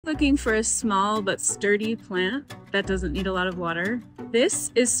Looking for a small but sturdy plant that doesn't need a lot of water?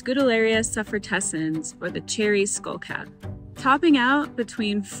 This is Scutellaria suffrutescens, or the cherry skullcap. Topping out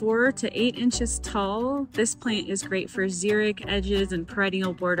between 4 to 8 inches tall, this plant is great for xeric edges and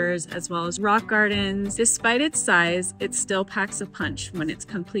perennial borders, as well as rock gardens. Despite its size, it still packs a punch when it's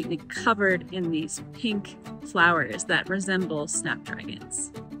completely covered in these pink flowers that resemble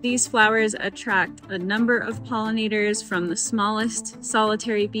snapdragons. These flowers attract a number of pollinators, from the smallest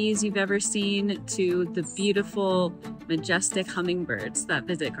solitary bees you've ever seen to the beautiful, majestic hummingbirds that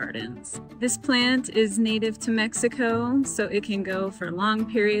visit gardens. This plant is native to Mexico, so it can go for long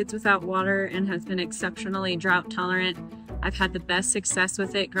periods without water and has been exceptionally drought tolerant. I've had the best success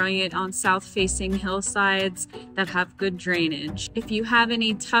with it growing it on south-facing hillsides that have good drainage. If you have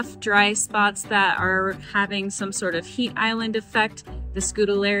any tough, dry spots that are having some sort of heat island effect, the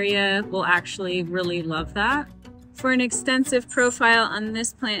Scutellaria will actually really love that. For an extensive profile on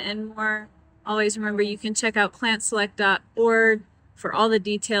this plant and more, always remember you can check out plantselect.org for all the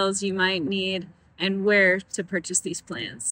details you might need and where to purchase these plants.